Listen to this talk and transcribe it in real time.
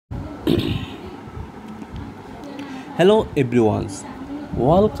Hello everyone,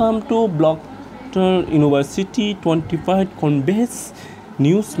 welcome to Blockter University 25 conveys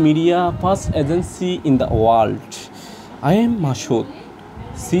news media first agency in the world. I am Mashoud,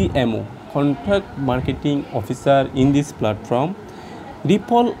 CMO, Contract Marketing Officer in this platform.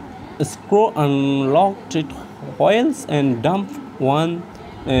 Ripple Scroll unlocked whales and dumped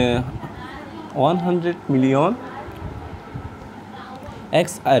 100 million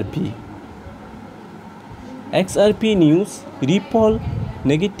XRP. XRP news: Ripple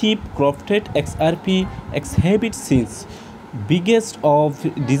negative crafted XRP exhibit since biggest of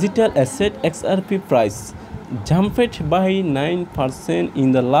digital asset. XRP price jumped by 9%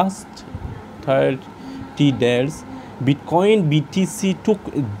 in the last 30 days. Bitcoin BTC took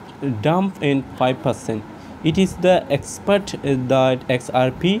a dump in 5%. It is the expert that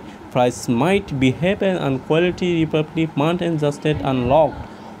XRP price might behave an quality Republic month and just unlocked.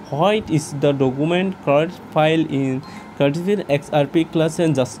 What is the document card file in Curtis XRP class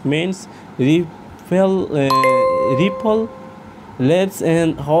adjustments, Ripple Labs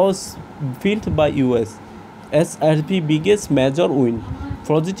and house built by US. XRP biggest major win.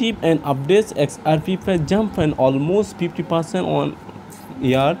 Positive and updates. XRP price jump and almost 50% on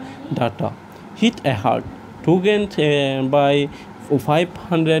year data. Hit a hard token by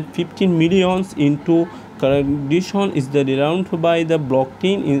 515 millions into condition is the round by the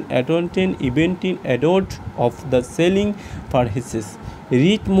blockchain in Atlantic event in adult of the selling prices.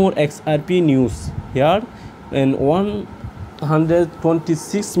 Read more XRP news here and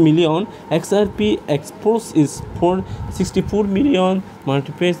 126 million XRP exports is 464 million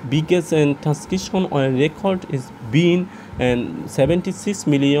multiples biggest and transaction on record is being and 76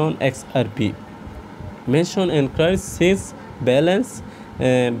 million XRP. Mention and credit says balance.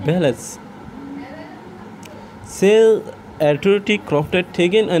 Sale authority crafted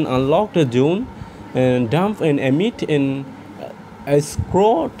taken and unlocked June and dump and emit in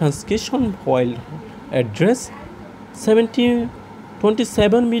escrow transaction while address 27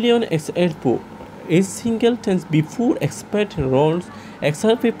 million XRP. A single tense before expert rolls.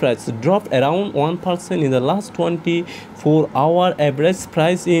 XRP price dropped around 1% in the last 24-hour. Average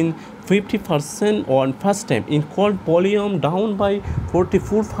price in 50% on first time in cold volume down by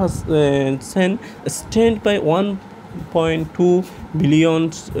 44%, stand by 1.2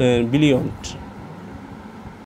 billion.